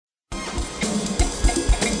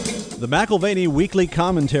The McIlvaney Weekly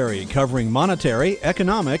Commentary, covering monetary,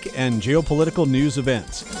 economic, and geopolitical news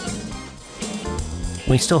events.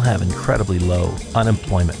 We still have incredibly low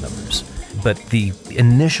unemployment numbers, but the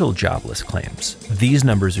initial jobless claims, these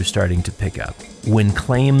numbers are starting to pick up. When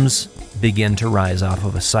claims begin to rise off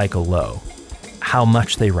of a cycle low, how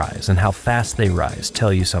much they rise and how fast they rise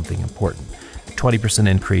tell you something important. 20%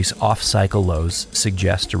 increase off cycle lows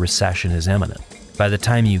suggest a recession is imminent. By the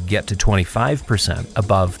time you get to 25%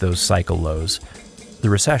 above those cycle lows,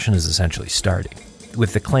 the recession is essentially starting.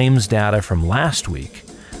 With the claims data from last week,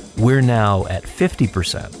 we're now at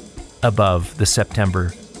 50% above the September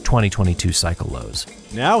 2022 cycle lows.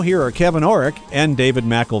 Now here are Kevin Orrick and David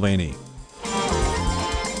McIlvaney.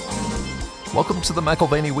 Welcome to the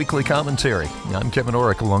McIlvaney Weekly Commentary. I'm Kevin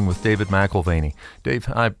Orrick along with David McIlvaney. Dave,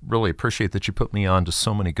 I really appreciate that you put me on to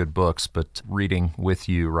so many good books, but reading with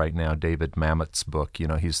you right now David Mamet's book.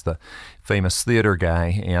 He's the famous theater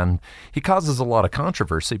guy, and he causes a lot of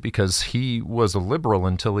controversy because he was a liberal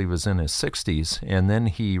until he was in his 60s, and then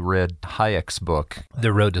he read Hayek's book,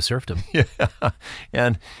 The Road to Serfdom. Yeah,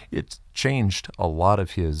 and it changed a lot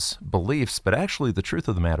of his beliefs, but actually the truth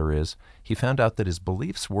of the matter is he found out that his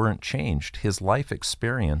beliefs weren't changed. His life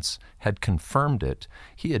experience had confirmed it.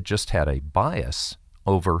 He had just had a bias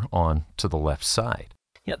over on to the left side.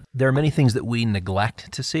 Yeah, there are many things that we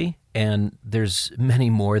neglect to see, and there's many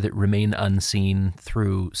more that remain unseen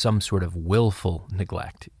through some sort of willful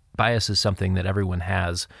neglect. Bias is something that everyone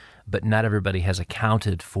has, but not everybody has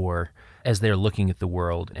accounted for as they're looking at the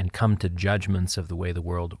world and come to judgments of the way the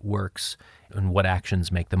world works and what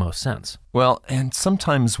actions make the most sense. Well, and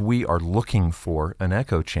sometimes we are looking for an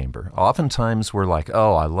echo chamber. Oftentimes we're like,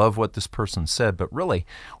 oh, I love what this person said, but really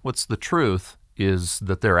what's the truth is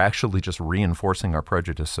that they're actually just reinforcing our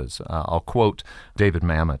prejudices. I'll quote David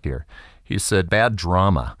Mamet here. He said, "Bad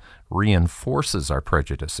drama reinforces our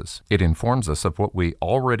prejudices. It informs us of what we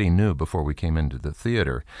already knew before we came into the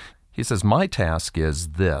theater." He says, "My task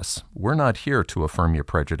is this. We're not here to affirm your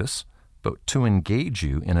prejudice, but to engage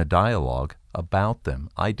you in a dialogue about them,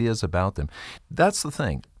 ideas about them." That's the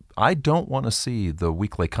thing. I don't want to see the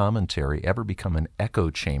weekly commentary ever become an echo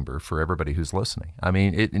chamber for everybody who's listening. I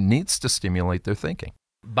mean, it needs to stimulate their thinking.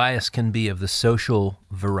 Bias can be of the social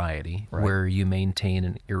variety, Right, where you maintain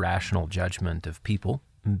an irrational judgment of people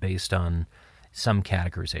based on some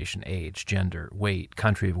categorization, age, gender, weight,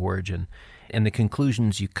 country of origin, and the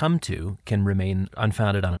conclusions you come to can remain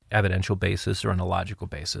unfounded on an evidential basis or on a logical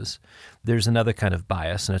basis. There's another kind of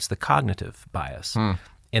bias, and it's the cognitive bias,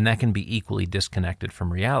 and that can be equally disconnected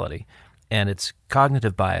from reality. And it's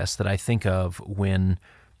cognitive bias that I think of when,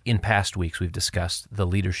 in past weeks, we've discussed the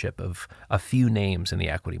leadership of a few names in the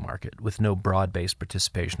equity market with no broad-based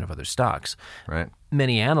participation of other stocks. Right.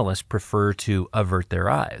 Many analysts prefer to avert their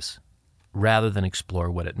eyes rather than explore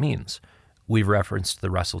what it means. We've referenced the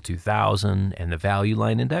Russell 2000 and the Value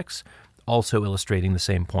Line Index, also illustrating the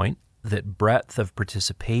same point, that breadth of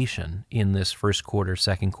participation in this first quarter,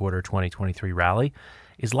 second quarter 2023 rally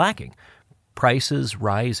is lacking. Prices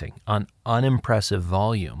rising on unimpressive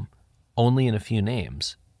volume, only in a few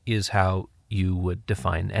names, is how you would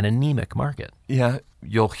define an anemic market. Yeah,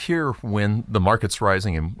 you'll hear when the market's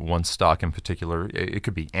rising in one stock in particular. It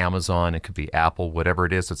could be Amazon, it could be Apple, whatever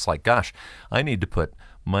it is. It's like, gosh, I need to put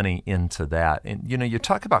money into that. And, you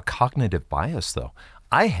talk about cognitive bias, though.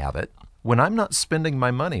 I have it. When I'm not spending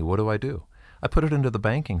my money, what do? I put it into the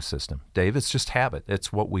banking system. Dave, it's just habit.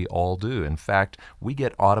 It's what we all do. In fact, we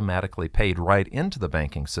get automatically paid right into the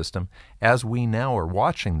banking system as we now are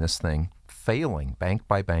watching this thing failing bank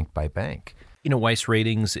by bank by bank. Weiss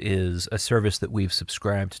Ratings is a service that we've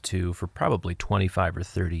subscribed to for probably 25 or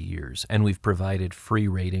 30 years, and we've provided free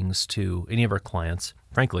ratings to any of our clients.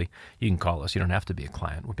 Frankly, you can call us. You don't have to be a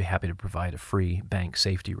client. We'd be happy to provide a free bank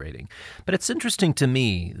safety rating. But it's interesting to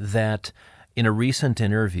me that in a recent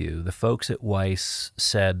interview, the folks at Weiss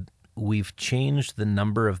said, we've changed the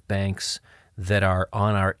number of banks that are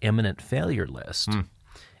on our imminent failure list,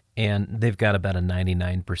 and they've got about a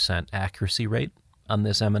 99% accuracy rate on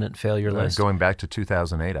this imminent failure list. Going back to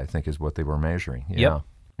 2008, I think, is what they were measuring. Yeah. Yep.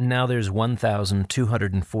 Now there's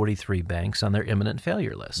 1,243 banks on their imminent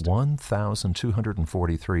failure list.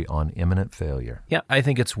 1,243 on imminent failure. Yeah, I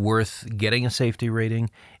think it's worth getting a safety rating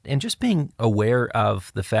and just being aware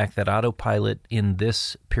of the fact that autopilot in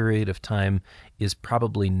this period of time is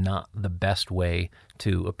probably not the best way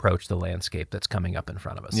to approach the landscape that's coming up in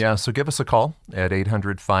front of us. Yeah, so give us a call at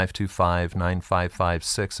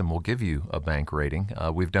 800-525-9556, and we'll give you a bank rating.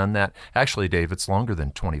 We've done that. Actually, Dave, it's longer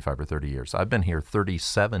than 25 or 30 years. I've been here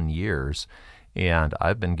 37 years, And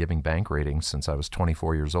I've been giving bank ratings since I was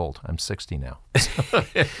 24 years old. I'm 60 now.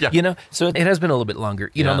 Yeah. So it has been a little bit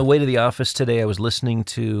longer. On the way to the office today, I was listening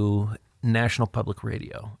to National Public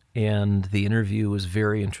Radio, and the interview was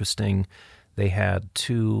very interesting. They had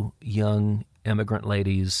two young immigrant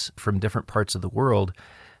ladies from different parts of the world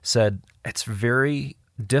said it's very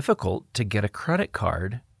difficult to get a credit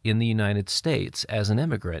card in the United States as an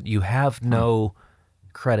immigrant. You have no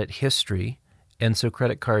credit history, and so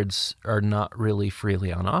credit cards are not really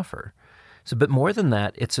freely on offer. So, but more than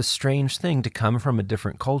that, it's a strange thing to come from a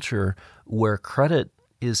different culture where credit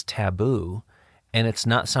is taboo and it's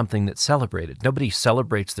not something that's celebrated. Nobody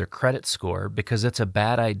celebrates their credit score because it's a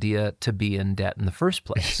bad idea to be in debt in the first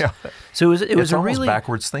place. Yeah. So it was a almost really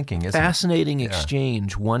backwards thinking, isn't fascinating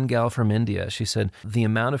exchange. One gal from India, she said, the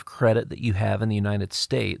amount of credit that you have in the United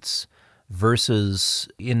States versus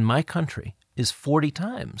in my country is 40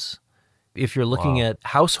 times. If you're looking at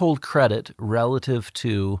household credit relative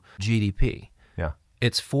to GDP,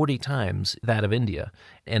 it's 40 times that of India,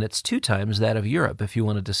 and it's 2 times that of Europe if you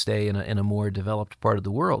wanted to stay in a more developed part of the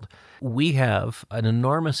world. We have an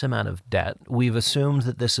enormous amount of debt. We've assumed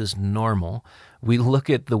that this is normal. We look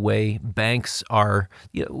at the way banks are,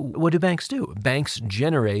 what do banks do? Banks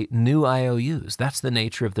generate new IOUs. That's the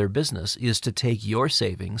nature of their business, is to take your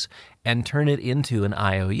savings and turn it into an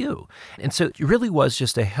IOU. And so it really was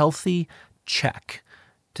just a healthy check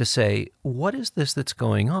to say, what is this that's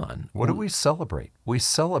going on? What do we celebrate? We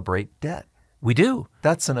celebrate debt. We do.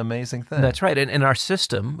 That's an amazing thing. That's right. And our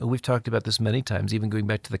system, we've talked about this many times, even going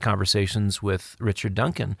back to the conversations with Richard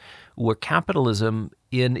Duncan, where capitalism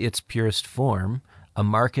in its purest form, a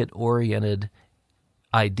market-oriented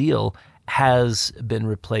ideal, has been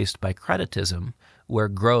replaced by creditism, where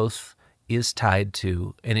growth is tied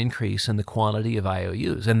to an increase in the quantity of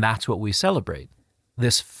IOUs. And that's what we celebrate.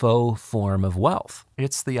 This faux form of wealth.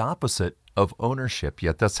 It's the opposite of ownership,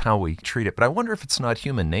 yet that's how we treat it. But I wonder if it's not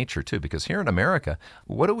human nature, too, because here in America,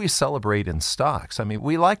 what do we celebrate in stocks? I mean,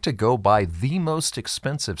 we like to go buy the most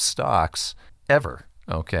expensive stocks ever,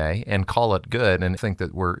 okay, and call it good and think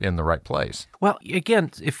that we're in the right place. Well,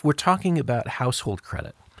 again, if we're talking about household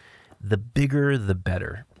credit, the bigger the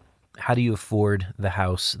better. How do you afford the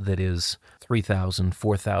house that is 3,000,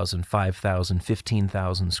 4,000, 5,000,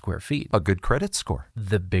 15,000 square feet? A good credit score.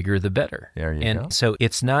 The bigger the better. There you go. And so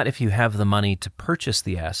it's not if you have the money to purchase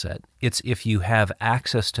the asset, it's if you have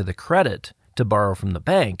access to the credit to borrow from the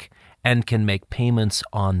bank and can make payments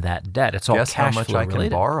on that debt. It's all Guess cash how much flow I can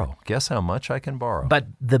related. borrow. Guess how much I can borrow. But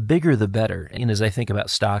the bigger the better. And as I think about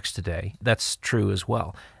stocks today, that's true as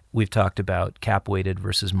well. We've talked about cap-weighted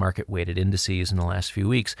versus market-weighted indices in the last few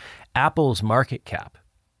weeks. Apple's market cap,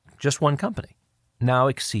 just one company, now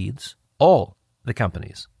exceeds all the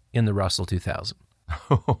companies in the Russell 2000.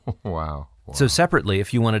 Wow. So separately,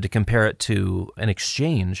 if you wanted to compare it to an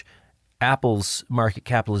exchange, Apple's market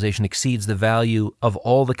capitalization exceeds the value of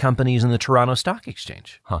all the companies in the Toronto Stock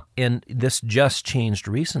Exchange. And this just changed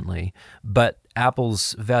recently, but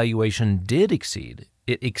Apple's valuation did exceed.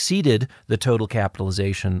 It exceeded the total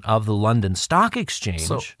capitalization of the London Stock Exchange.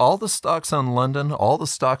 So all the stocks on London, all the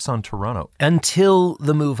stocks on Toronto. Until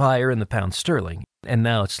the move higher in the pound sterling. And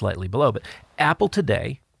now it's slightly below. But Apple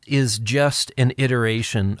today is just an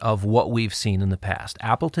iteration of what we've seen in the past.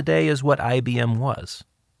 Apple today is what IBM was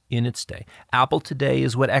in its day. Apple today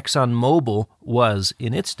is what ExxonMobil was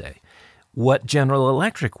in its day. What General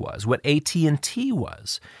Electric was, what AT&T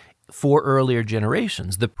was. For earlier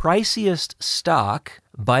generations, the priciest stock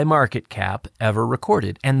by market cap ever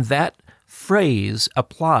recorded. And that phrase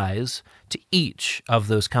applies to each of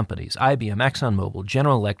those companies, IBM, ExxonMobil,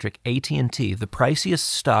 General Electric, AT&T, the priciest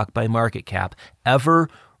stock by market cap ever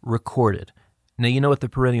recorded. Now, you know what the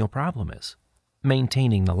perennial problem is?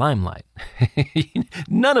 Maintaining the limelight.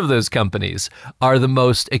 None of those companies are the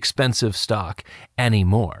most expensive stock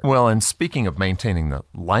anymore. Well, and speaking of maintaining the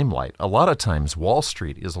limelight, a lot of times Wall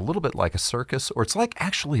Street is a little bit like a circus, or it's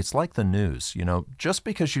like the news. You know, just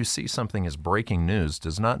because you see something as breaking news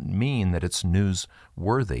does not mean that it's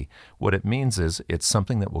newsworthy. What it means is it's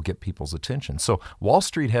something that will get people's attention. So Wall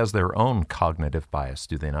Street has their own cognitive bias,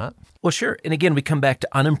 do they not? Well, sure. And again, we come back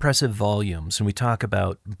to unimpressive volumes, and we talk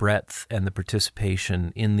about breadth and the participation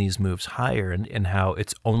in these moves higher, and how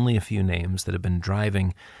it's only a few names that have been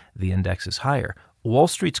driving the indexes higher. Wall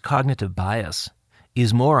Street's cognitive bias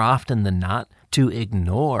is more often than not to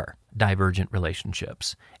ignore divergent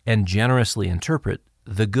relationships and generously interpret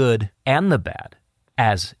the good and the bad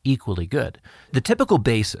as equally good. The typical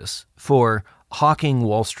basis for hawking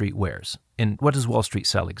Wall Street wares, And what does Wall Street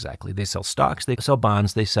sell exactly? They sell stocks, they sell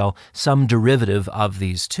bonds, they sell some derivative of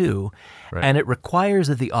these two. Right. And it requires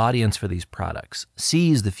that the audience for these products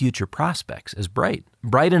sees the future prospects as bright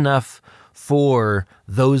enough for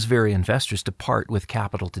those very investors to part with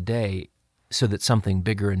capital today so that something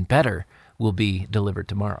bigger and better will be delivered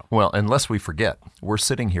tomorrow. Well, unless we forget, we're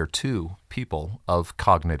sitting here two people of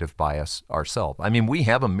cognitive bias ourselves. I mean, we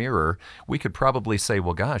have a mirror. We could probably say,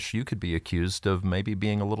 well, gosh, you could be accused of maybe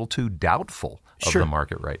being a little too doubtful of Sure. the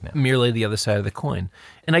market right now. Merely the other side of the coin.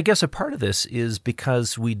 And I guess a part of this is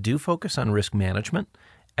because we do focus on risk management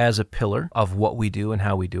as a pillar of what we do and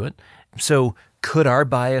how we do it. So could our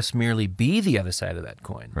bias merely be the other side of that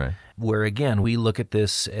coin? Right. Where, again, we look at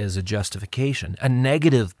this as a justification, a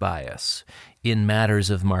negative bias in matters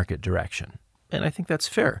of market direction. And I think that's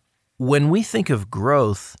fair. When we think of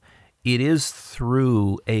growth, it is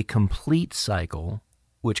through a complete cycle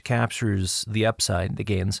which captures the upside, the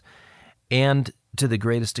gains, and to the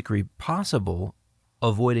greatest degree possible,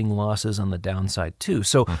 avoiding losses on the downside too.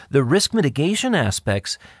 So the risk mitigation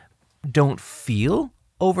aspects don't feel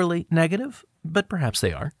overly negative, but perhaps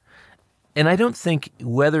they are. And I don't think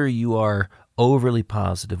whether you are overly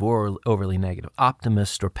positive or overly negative,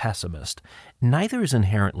 optimist or pessimist, neither is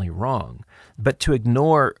inherently wrong. But to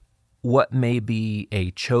ignore what may be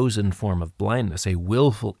a chosen form of blindness, a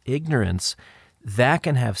willful ignorance, that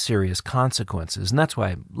can have serious consequences. And that's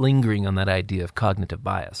why I'm lingering on that idea of cognitive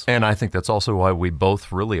bias. And I think that's also why we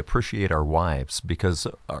both really appreciate our wives, because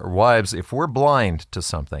our wives, if we're blind to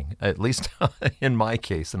something, at least in my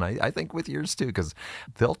case, and I think with yours too, because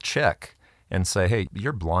they'll check and say, hey,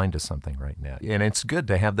 you're blind to something right now. And it's good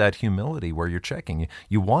to have that humility where you're checking.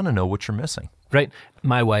 You want to know what you're missing. Right.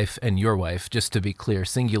 My wife and your wife, just to be clear,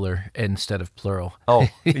 singular instead of plural. Oh,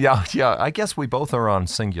 yeah. I guess we both are on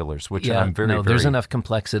singulars, which I'm very there's enough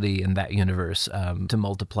complexity in that universe to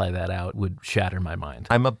multiply that out would shatter my mind.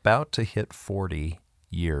 I'm about to hit 40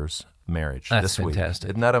 years marriage That's this week. fantastic.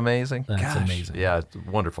 Isn't that amazing? That's amazing. Yeah, it's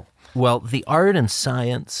wonderful. Well, the art and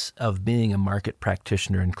science of being a market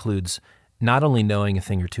practitioner includes not only knowing a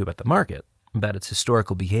thing or two about the market, about its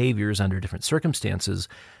historical behaviors under different circumstances,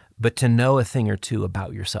 but to know a thing or two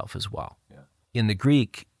about yourself as well. Yeah. In the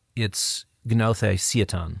Greek, it's gnothe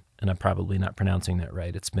sieton, and I'm probably not pronouncing that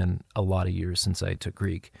right. It's been a lot of years since I took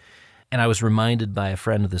Greek. And I was reminded by a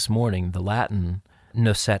friend this morning, the Latin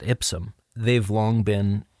nocet ipsum. They've long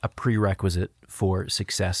been a prerequisite for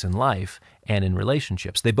success in life and in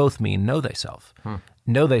relationships. They both mean know thyself.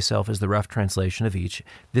 Know thyself is the rough translation of each.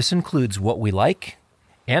 This includes what we like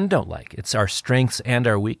and don't like. It's our strengths and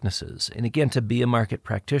our weaknesses. And again, to be a market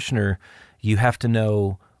practitioner, you have to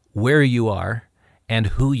know where you are and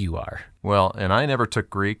who you are. Well, and I never took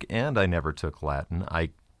Greek and I never took Latin. I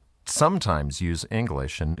sometimes use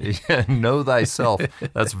English and know thyself.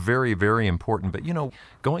 That's very, very important. But,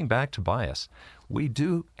 going back to bias, we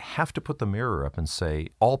do have to put the mirror up and say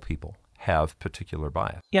all people have particular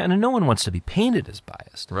bias. Yeah, and no one wants to be painted as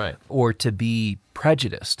biased. Right. Or to be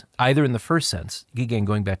prejudiced, either in the first sense, again,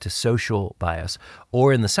 going back to social bias,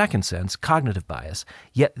 or in the second sense, cognitive bias.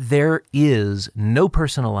 Yet there is no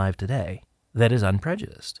person alive today that is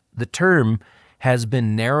unprejudiced. The term has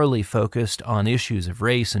been narrowly focused on issues of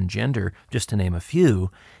race and gender, just to name a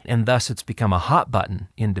few, and thus it's become a hot button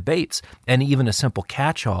in debates, and even a simple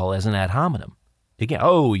catch-all as an ad hominem. Again,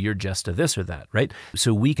 oh, you're just a this or that, right?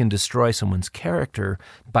 So we can destroy someone's character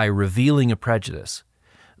by revealing a prejudice.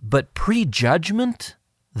 But prejudgment,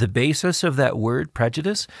 the basis of that word,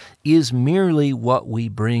 prejudice, is merely what we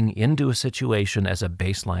bring into a situation as a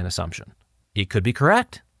baseline assumption. It could be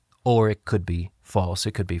correct, or it could be false,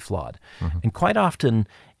 it could be flawed. And quite often,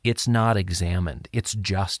 it's not examined. It's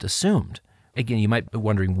just assumed. Again, you might be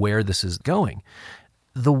wondering where this is going.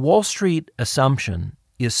 The Wall Street assumption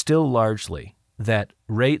is still largely that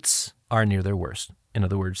rates are near their worst. In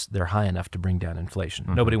other words, they're high enough to bring down inflation.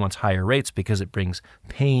 Nobody wants higher rates because it brings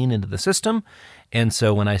pain into the system. And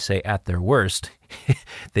so when I say at their worst,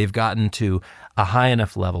 they've gotten to a high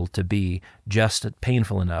enough level to be just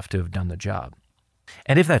painful enough to have done the job.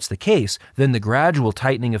 And if that's the case, then the gradual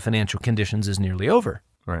tightening of financial conditions is nearly over.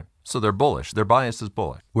 Right. So they're bullish. Their bias is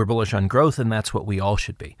bullish. We're bullish on growth, and that's what we all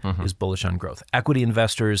should be, is bullish on growth. Equity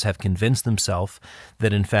investors have convinced themselves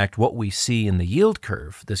that, in fact, what we see in the yield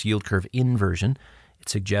curve, this yield curve inversion, it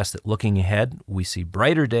suggests that looking ahead, we see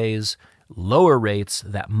brighter days, lower rates.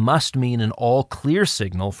 That must mean an all-clear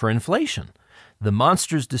signal for inflation. The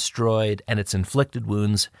monster's destroyed, and its inflicted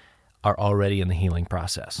wounds are already in the healing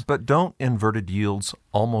process. But don't inverted yields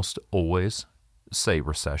almost always say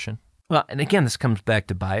recession? Well, and again, this comes back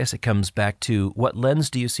to bias. It comes back to what lens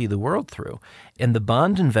do you see the world through? And the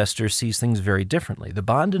bond investor sees things very differently. The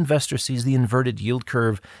bond investor sees the inverted yield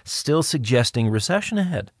curve still suggesting recession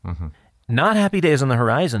ahead. Mm-hmm. Not happy days on the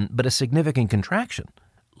horizon, but a significant contraction.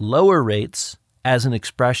 Lower rates as an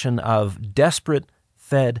expression of desperate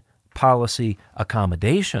Fed policy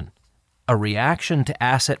accommodation, a reaction to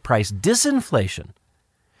asset price disinflation.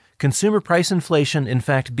 Consumer price inflation, in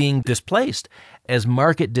fact, being displaced as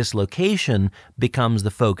market dislocation becomes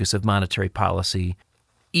the focus of monetary policy,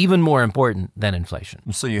 even more important than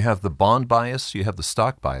inflation. So you have the bond bias, you have the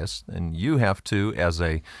stock bias, and you have to, as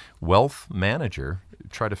a wealth manager,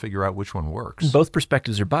 try to figure out which one works. Both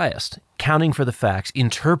perspectives are biased. Counting for the facts,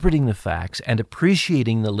 interpreting the facts, and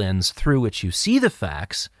appreciating the lens through which you see the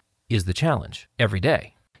facts is the challenge every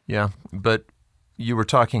day. Yeah, but you were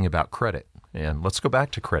talking about credit. And let's go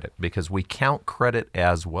back to credit, because we count credit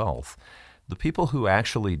as wealth. The people who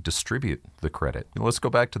actually distribute the credit, let's go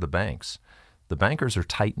back to the banks. The bankers are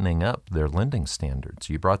tightening up their lending standards.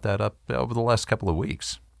 You brought that up over the last couple of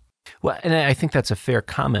weeks. Well, and I think that's a fair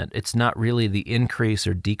comment. It's not really the increase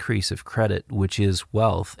or decrease of credit, which is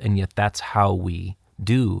wealth, and yet that's how we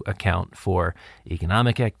do account for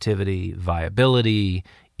economic activity, viability,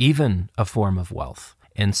 even a form of wealth.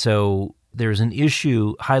 And so there's an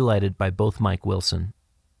issue highlighted by both Mike Wilson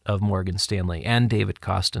of Morgan Stanley and David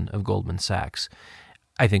Kostin of Goldman Sachs,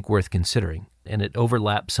 I think worth considering. And it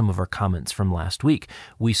overlaps some of our comments from last week.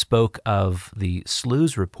 We spoke of the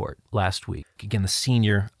SLOOS report last week, again, the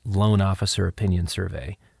Senior Loan Officer Opinion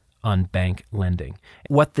Survey on bank lending.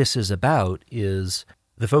 What this is about is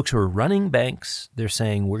the folks who are running banks, they're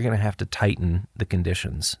saying we're going to have to tighten the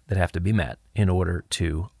conditions that have to be met in order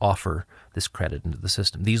to offer this credit into the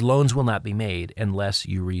system. These loans will not be made unless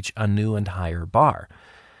you reach a new and higher bar.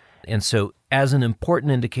 And so as an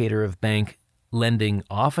important indicator of bank lending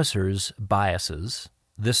officers' biases,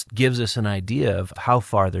 this gives us an idea of how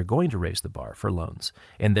far they're going to raise the bar for loans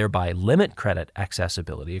and thereby limit credit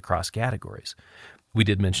accessibility across categories. We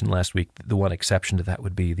did mention last week the one exception to that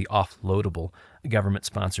would be the offloadable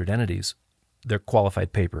government-sponsored entities, their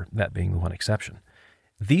qualified paper, that being the one exception.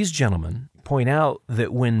 These gentlemen point out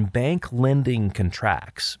that when bank lending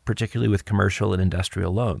contracts, particularly with commercial and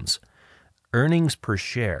industrial loans, earnings per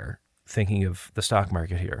share, thinking of the stock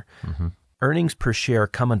market here, earnings per share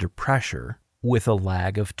come under pressure with a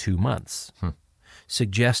lag of 2 months,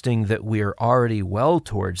 suggesting that we are already well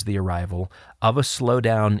towards the arrival of a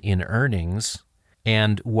slowdown in earnings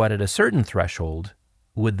and what at a certain threshold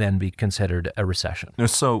would then be considered a recession.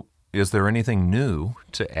 So is there anything new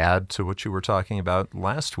to add to what you were talking about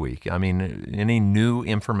last week? I mean, any new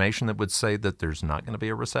information that would say that there's not going to be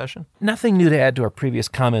a recession? Nothing new to add to our previous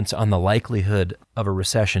comments on the likelihood of a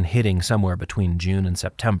recession hitting somewhere between June and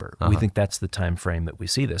September. We think that's the time frame that we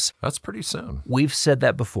see this. That's pretty soon. We've said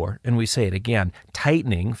that before, and we say it again.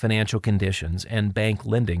 Tightening financial conditions and bank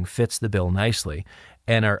lending fits the bill nicely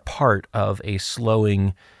and are part of a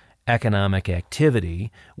slowing economic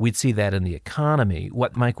activity. We'd see that in the economy.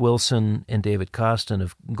 What Mike Wilson and David Kostin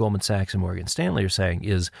of Goldman Sachs and Morgan Stanley are saying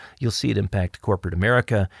is you'll see it impact corporate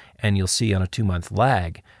America, and you'll see on a 2-month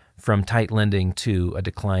lag from tight lending to a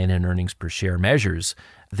decline in earnings per share measures,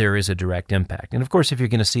 there is a direct impact. And of course, if you're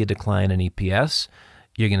going to see a decline in EPS,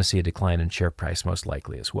 you're going to see a decline in share price most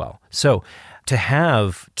likely as well. So to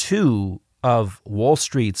have two of Wall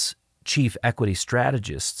Street's chief equity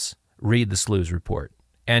strategists read the SLOOS report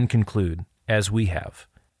and conclude, as we have,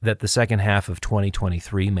 that the second half of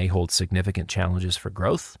 2023 may hold significant challenges for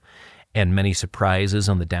growth and many surprises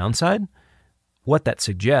on the downside, what that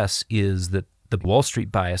suggests is that the Wall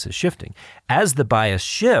Street bias is shifting. As the bias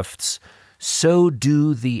shifts, so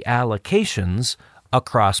do the allocations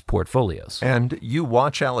across portfolios. And you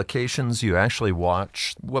watch allocations, you actually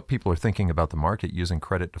watch what people are thinking about the market using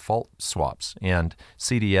credit default swaps and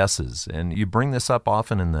CDSs. And you bring this up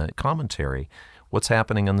often in the commentary. What's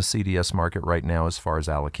happening on the CDS market right now as far as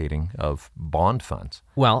allocating of bond funds?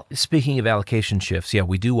 Well, speaking of allocation shifts,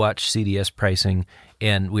 we do watch CDS pricing,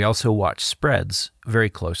 and we also watch spreads very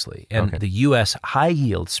closely. And the U.S.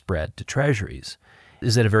 high-yield spread to treasuries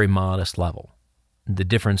is at a very modest level. The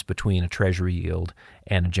difference between a treasury yield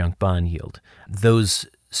and a junk bond yield. Those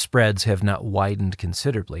spreads have not widened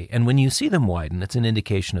considerably. And when you see them widen, it's an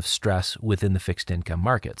indication of stress within the fixed income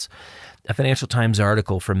markets. A Financial Times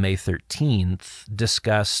article from May 13th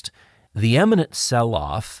discussed the imminent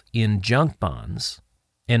sell-off in junk bonds,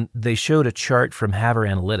 and they showed a chart from Haver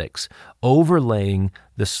Analytics overlaying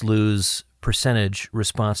the SLOOS percentage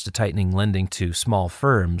response to tightening lending to small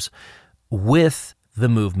firms with the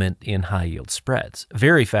movement in high-yield spreads.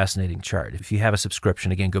 Very fascinating chart. If you have a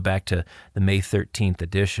subscription, again, go back to the May 13th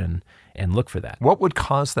edition and look for that. What would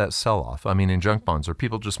cause that sell-off? I mean, in junk bonds, are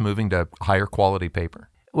people just moving to higher quality paper?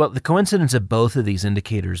 Well, the coincidence of both of these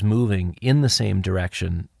indicators moving in the same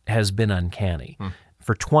direction has been uncanny.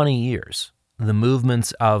 For 20 years, the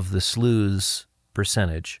movements of the SLOOS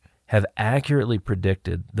percentage have accurately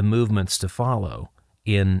predicted the movements to follow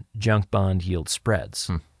in junk bond yield spreads.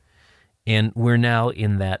 And we're now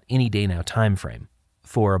in that any day now time frame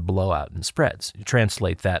for a blowout in spreads. You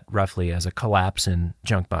translate that roughly as a collapse in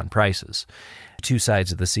junk bond prices. Two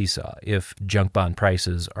sides of the seesaw. If junk bond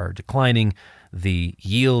prices are declining, the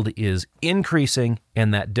yield is increasing,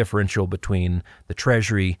 and that differential between the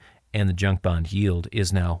Treasury and the junk bond yield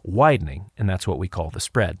is now widening, and that's what we call the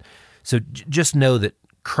spread. So just know that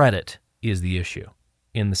credit is the issue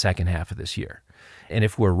in the second half of this year. And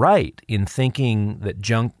if we're right in thinking that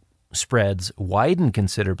junk spreads widen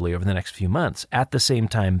considerably over the next few months, at the same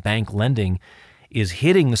time bank lending is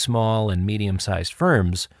hitting the small and medium-sized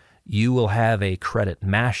firms, you will have a credit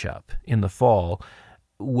mashup in the fall,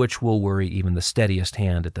 which will worry even the steadiest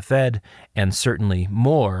hand at the Fed and certainly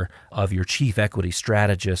more of your chief equity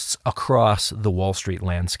strategists across the Wall Street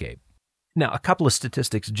landscape. Now, a couple of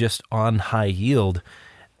statistics just on high yield,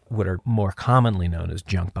 what are more commonly known as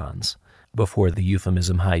junk bonds. Before the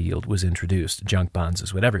euphemism high yield was introduced, junk bonds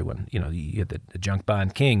is what everyone, you had the junk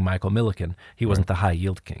bond king, Michael Milliken. He wasn't the high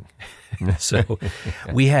yield king. So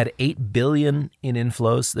we had $8 billion in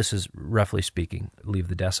inflows. This is roughly speaking, leave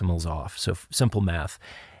the decimals off. So simple math,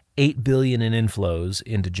 $8 billion in inflows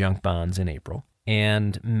into junk bonds in April.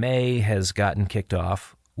 And May has gotten kicked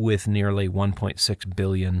off with nearly $1.6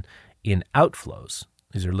 billion in outflows.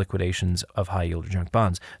 These are liquidations of high yield junk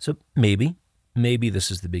bonds. So maybe this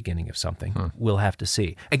is the beginning of something. We'll have to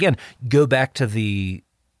see. Again, go back to the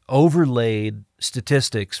overlaid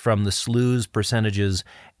statistics from the SLOOS percentages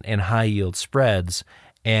and high yield spreads,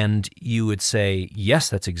 and you would say, yes,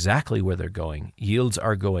 that's exactly where they're going. Yields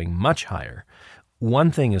are going much higher.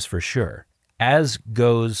 One thing is for sure, as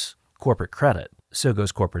goes corporate credit, so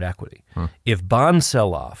goes corporate equity. If bonds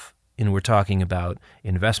sell off, and we're talking about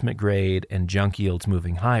investment grade and junk yields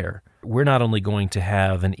moving higher, we're not only going to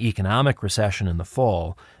have an economic recession in the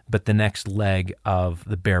fall, but the next leg of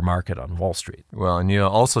the bear market on Wall Street. Well, and you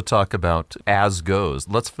also talk about as goes.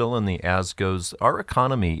 Let's fill in the as goes. Our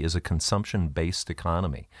economy is a consumption-based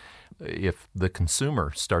economy. If the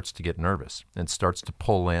consumer starts to get nervous and starts to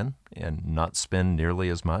pull in and not spend nearly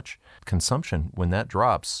as much, consumption, when that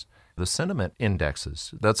drops, the sentiment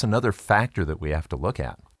indexes. That's another factor that we have to look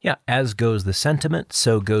at. Yeah, as goes the sentiment,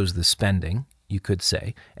 so goes the spending, you could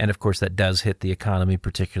say. And of course, that does hit the economy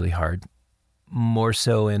particularly hard, more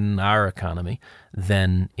so in our economy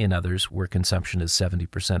than in others where consumption is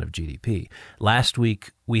 70% of GDP. Last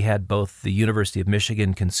week, we had both the University of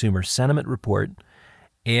Michigan Consumer Sentiment Report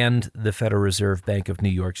and the Federal Reserve Bank of New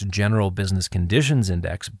York's General Business Conditions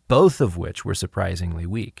Index, both of which were surprisingly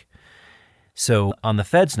weak. So on the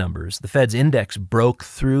Fed's numbers, the Fed's index broke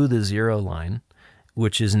through the zero line,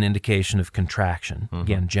 which is an indication of contraction.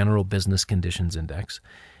 Again, General Business Conditions Index.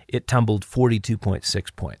 It tumbled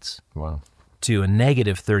 42.6 points. Wow. To a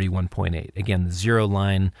negative 31.8. Again, the zero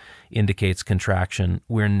line indicates contraction.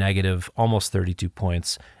 We're negative almost 32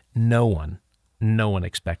 points. No one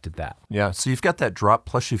expected that. Yeah, so you've got that drop,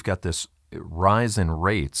 plus you've got this rise in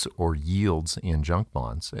rates or yields in junk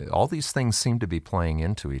bonds. All these things seem to be playing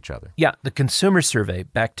into each other. Yeah, the consumer survey,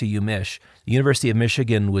 back to UMich, the University of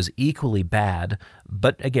Michigan was equally bad,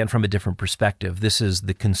 but again, from a different perspective. This is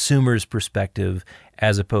the consumer's perspective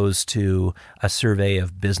as opposed to a survey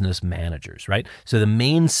of business managers, right? So the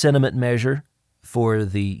main sentiment measure for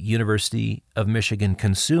the University of Michigan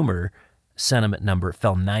consumer sentiment number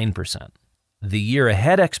fell 9%. The year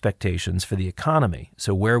ahead expectations for the economy,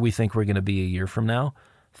 so where we think we're going to be a year from now,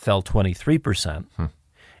 fell 23%.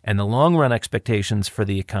 And the long run expectations for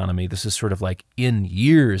the economy, this is sort of like in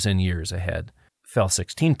years and years ahead, fell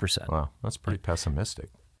 16%. Wow, that's pretty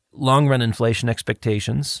pessimistic. Long run inflation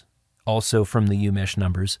expectations, also from the UMich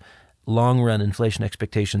numbers, long run inflation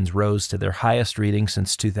expectations rose to their highest reading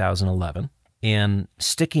since 2011. And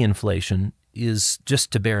sticky inflation is,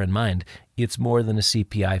 just to bear in mind, it's more than a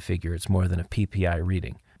CPI figure. It's more than a PPI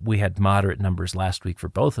reading. We had moderate numbers last week for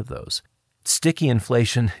both of those. Sticky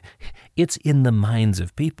inflation, it's in the minds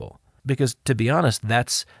of people because, to be honest,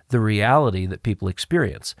 that's the reality that people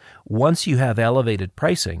experience. Once you have elevated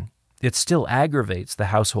pricing, it still aggravates the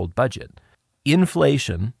household budget.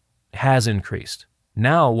 Inflation has increased.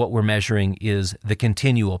 Now what we're measuring is the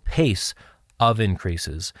continual pace of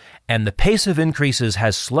increases, and the pace of increases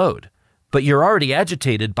has slowed. but you're already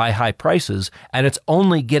agitated by high prices, and it's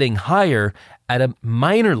only getting higher at a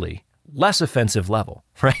minorly less offensive level,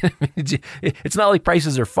 right? It's not like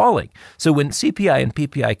prices are falling. So when CPI and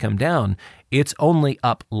PPI come down, it's only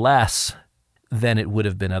up less than it would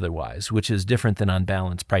have been otherwise, which is different than on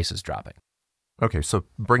balance prices dropping. Okay, so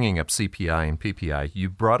bringing up CPI and PPI, you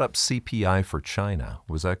brought up CPI for China.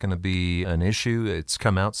 Was that going to be an issue? It's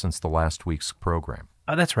come out since the last week's program.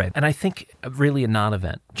 Oh, that's right. And I think really a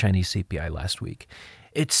non-event, Chinese CPI last week.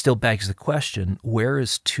 It still begs the question, where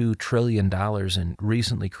is $2 trillion in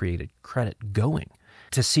recently created credit going?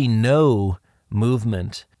 To see no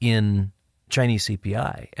movement in Chinese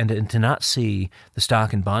CPI and to not see the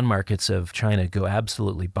stock and bond markets of China go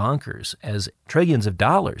absolutely bonkers as trillions of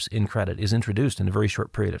dollars in credit is introduced in a very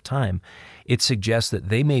short period of time, it suggests that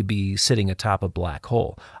they may be sitting atop a black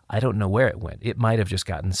hole. I don't know where it went. It might have just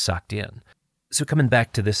gotten sucked in. So coming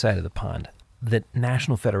back to this side of the pond, the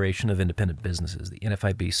National Federation of Independent Businesses, the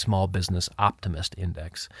NFIB Small Business Optimist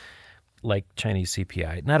Index, like Chinese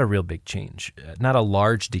CPI, not a real big change, not a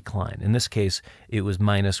large decline. In this case, it was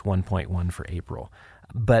minus 1.1 for April.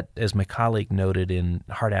 But as my colleague noted in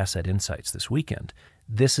Hard Asset Insights this weekend,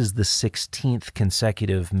 this is the 16th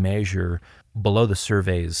consecutive measure below the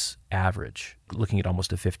survey's average, looking at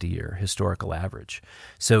almost a 50-year historical average.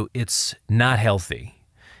 So it's not healthy,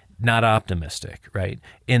 not optimistic, right?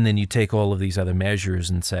 And then you take all of these other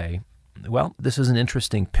measures and say, well, this is an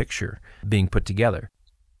interesting picture being put together.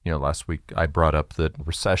 You know, last week I brought up that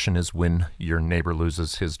recession is when your neighbor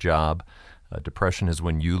loses his job. Depression is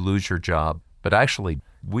when you lose your job. But actually,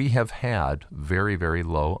 we have had very, very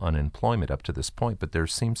low unemployment up to this point, but there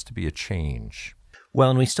seems to be a change. Well,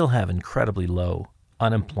 and we still have incredibly low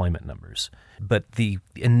unemployment numbers. But the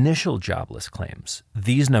initial jobless claims,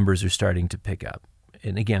 these numbers are starting to pick up.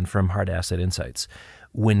 And again, from Hard Asset Insights,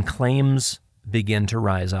 when claims begin to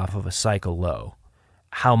rise off of a cycle low,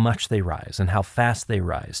 how much they rise and how fast they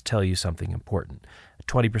rise tell you something important. A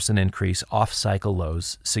 20% increase off cycle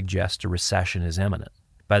lows suggests a recession is imminent.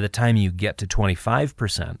 By the time you get to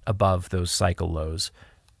 25% above those cycle lows,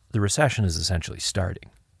 the recession is essentially starting.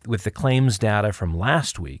 With the claims data from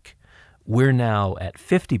last week, we're now at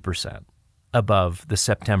 50% above the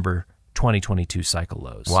September 2022 cycle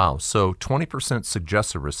lows. Wow. So 20%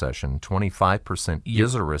 suggests a recession, 25%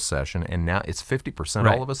 is a recession, and now it's 50%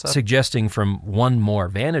 right. all of a sudden? Suggesting from one more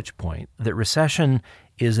vantage point that recession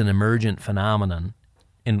is an emergent phenomenon.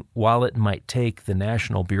 And while it might take the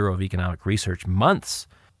National Bureau of Economic Research months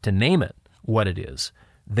to name it what it is,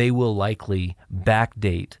 they will likely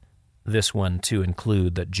backdate this one to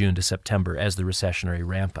include the June to September as the recessionary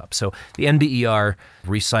ramp up. So the NBER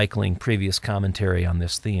recycling previous commentary on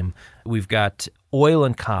this theme, we've got oil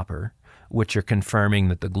and copper, which are confirming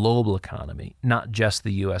that the global economy, not just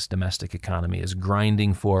the U.S. domestic economy, is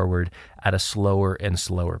grinding forward at a slower and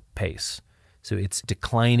slower pace. So it's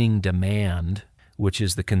declining demand, which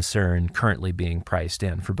is the concern currently being priced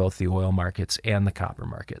in for both the oil markets and the copper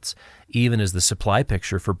markets, even as the supply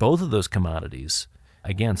picture for both of those commodities,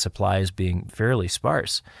 again, supply is being fairly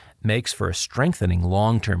sparse, makes for a strengthening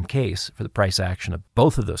long-term case for the price action of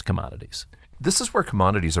both of those commodities. This is where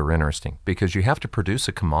commodities are interesting because you have to produce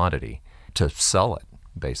a commodity to sell it,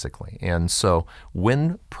 basically. And so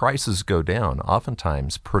when prices go down,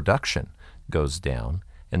 oftentimes production goes down.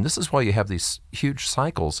 And this is why you have these huge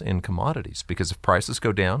cycles in commodities, because if prices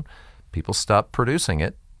go down, people stop producing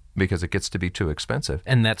it because it gets to be too expensive.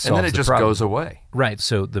 And that solves and then it the just problem. goes away. Right.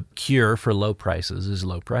 So the cure for low prices is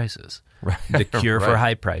low prices. Right. The cure for Right.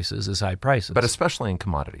 high prices is high prices. But especially in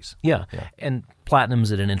commodities. Yeah. And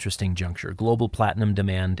platinum's at an interesting juncture. Global platinum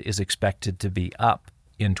demand is expected to be up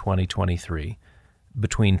in 2023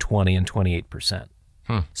 between 20 and 28%.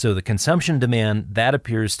 So the consumption demand, that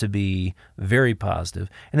appears to be very positive.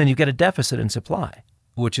 And then you've got a deficit in supply,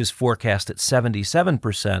 which is forecast at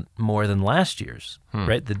 77% more than last year's,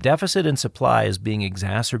 right? The deficit in supply is being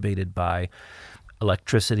exacerbated by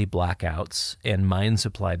electricity blackouts and mine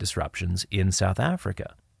supply disruptions in South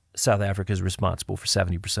Africa. South Africa is responsible for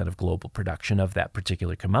 70% of global production of that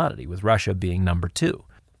particular commodity, with Russia being number 2.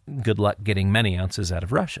 Good luck getting many ounces out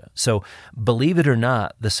of Russia. So believe it or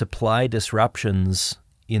not, the supply disruptions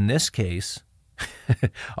in this case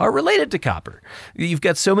are related to copper. You've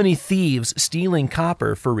got so many thieves stealing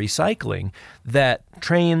copper for recycling that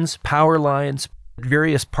trains, power lines,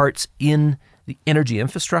 various parts in the energy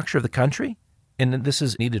infrastructure of the country, and this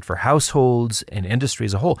is needed for households and industry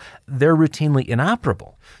as a whole, they're routinely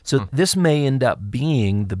inoperable. So this may end up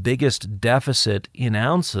being the biggest deficit in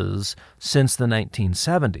ounces since the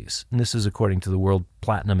 1970s. And this is according to the World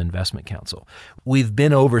Platinum Investment Council. We've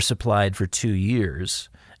been oversupplied for 2 years,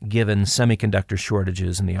 given semiconductor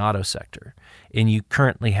shortages in the auto sector. And you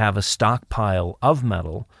currently have a stockpile of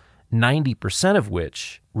metal, 90% of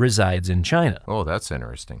which resides in China. Oh, that's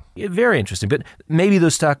interesting. Very interesting. But maybe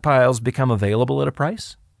those stockpiles become available at a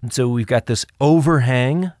price. And so we've got this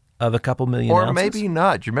overhang of a couple million or ounces. Maybe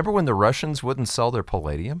not. Do you remember when the Russians wouldn't sell their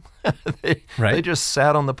palladium? Right. They just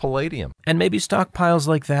sat on the palladium. And maybe stockpiles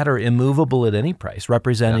like that are immovable at any price,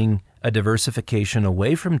 representing a diversification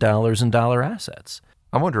away from dollars and dollar assets.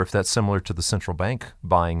 I wonder if that's similar to the central bank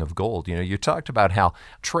buying of gold. You know, you talked about how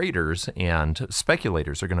traders and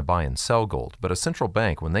speculators are going to buy and sell gold, but a central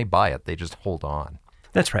bank, when they buy it, they just hold on.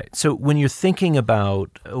 That's right. So when you're thinking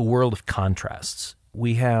about a world of contrasts,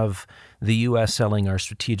 we have the U.S. selling our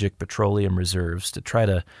strategic petroleum reserves to try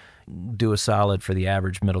to do a solid for the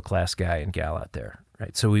average middle-class guy and gal out there,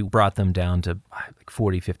 right? So we brought them down to like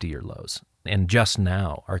 40, 50-year lows, and just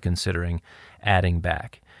now are considering adding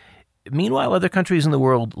back. Meanwhile, other countries in the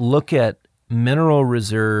world look at mineral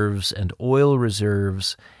reserves and oil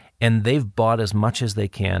reserves, and they've bought as much as they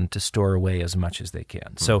can to store away as much as they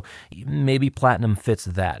can. So maybe platinum fits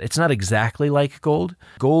that. It's not exactly like gold.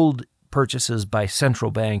 Gold purchases by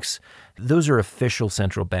central banks, those are official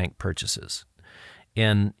central bank purchases.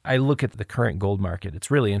 And I look at the current gold market.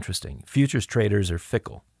 It's really interesting. Futures traders are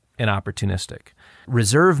fickle and opportunistic.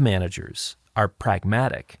 Reserve managers are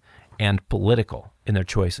pragmatic and political in their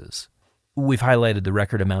choices. We've highlighted the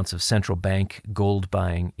record amounts of central bank gold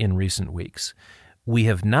buying in recent weeks. We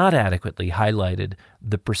have not adequately highlighted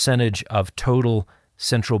the percentage of total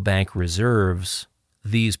central bank reserves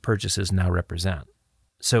these purchases now represent.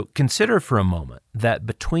 So consider for a moment that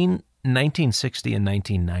between 1960 and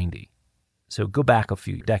 1990, so go back a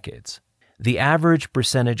few decades, the average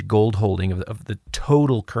percentage gold holding of the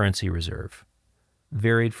total currency reserve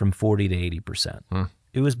varied from 40 to 80%.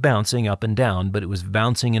 It was bouncing up and down, but it was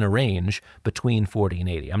bouncing in a range between 40 and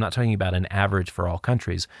 80. I'm not talking about an average for all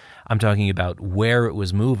countries. I'm talking about where it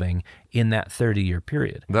was moving in that 30-year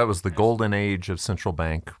period. That was the golden age of central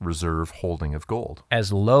bank reserve holding of gold.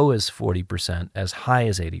 As low as 40%, as high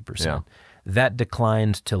as 80%. Yeah. That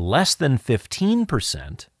declined to less than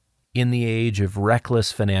 15% in the age of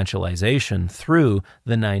reckless financialization through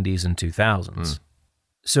the 90s and 2000s.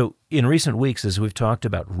 So in recent weeks, as we've talked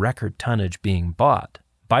about record tonnage being bought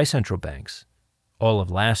by central banks, all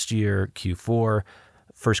of last year, Q4,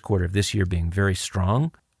 first quarter of this year being very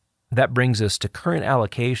strong, that brings us to current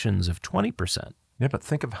allocations of 20%. Yeah, but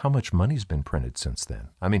think of how much money's been printed since then.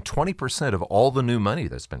 I mean, 20% of all the new money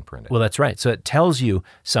that's been printed. Well, that's right. So it tells you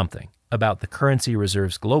something about the currency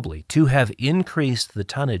reserves globally. To have increased the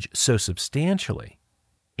tonnage so substantially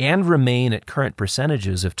and remain at current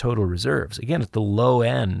percentages of total reserves, again, at the low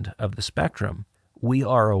end of the spectrum, we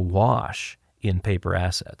are awash in paper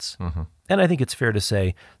assets. And I think it's fair to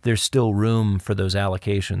say there's still room for those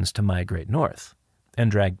allocations to migrate north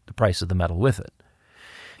and drag the price of the metal with it.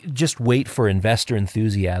 Just wait for investor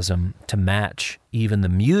enthusiasm to match even the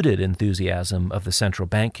muted enthusiasm of the central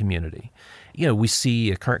bank community. You know, we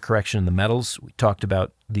see a current correction in the metals. We talked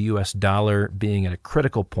about the U.S. dollar being at a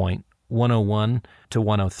critical point, 101 to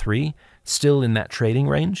 103, still in that trading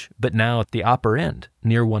range, but now at the upper end,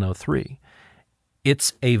 near 103.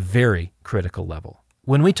 It's a very critical level.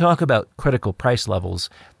 When we talk about critical price levels,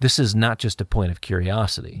 this is not just a point of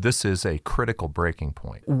curiosity. This is a critical breaking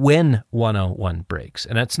point. When 101 breaks,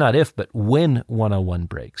 and that's not if, but when 101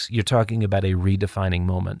 breaks, you're talking about a redefining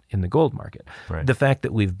moment in the gold market. Right. The fact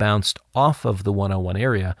that we've bounced off of the 101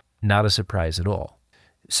 area, not a surprise at all.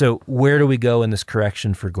 So where do we go in this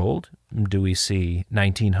correction for gold? Do we see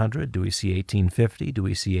 1900? Do we see 1850? Do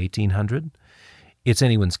we see 1800? It's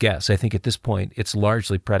anyone's guess. I think at this point, it's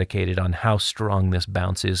largely predicated on how strong this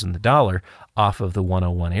bounce is in the dollar off of the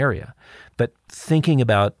 101 area. But thinking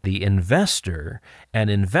about the investor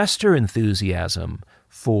and investor enthusiasm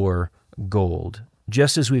for gold,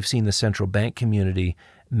 just as we've seen the central bank community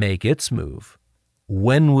make its move,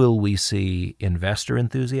 when will we see investor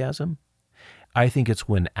enthusiasm? I think it's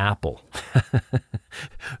when Apple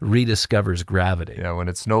rediscovers gravity. Yeah, when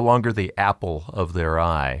it's no longer the apple of their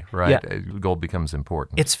eye, right? Yeah. Gold becomes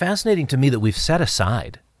important. It's fascinating to me that we've set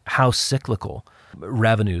aside how cyclical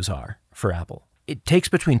revenues are for Apple. It takes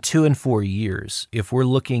between 2 and 4 years, if we're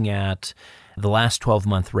looking at the last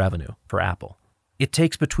 12-month revenue for Apple, it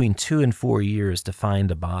takes between 2 and 4 years to find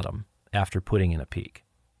a bottom after putting in a peak.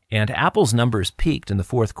 And Apple's numbers peaked in the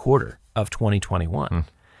fourth quarter of 2021.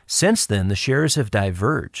 Since then, the shares have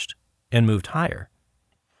diverged and moved higher.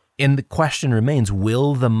 And the question remains,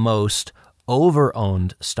 will the most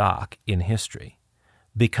over-owned stock in history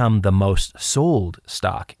become the most sold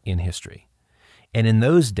stock in history? And in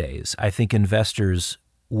those days, I think investors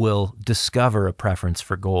will discover a preference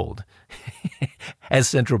for gold, as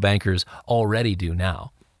central bankers already do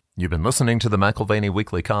now. You've been listening to the McAlvany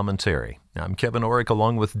Weekly Commentary. I'm Kevin Orrick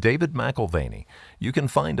along with David McAlvany. You can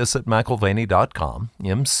find us at McAlvany.com,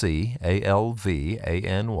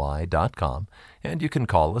 McAlvany.com, and you can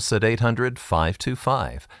call us at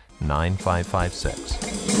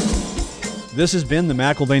 800-525-9556. This has been the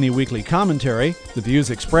McAlvany Weekly Commentary. The views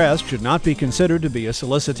expressed should not be considered to be a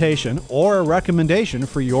solicitation or a recommendation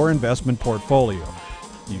for your investment portfolio.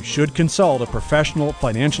 You should consult a professional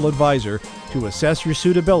financial advisor to assess your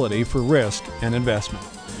suitability for risk and investment.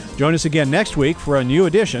 Join us again next week for a new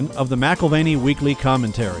edition of the McAlvany Weekly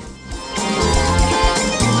Commentary.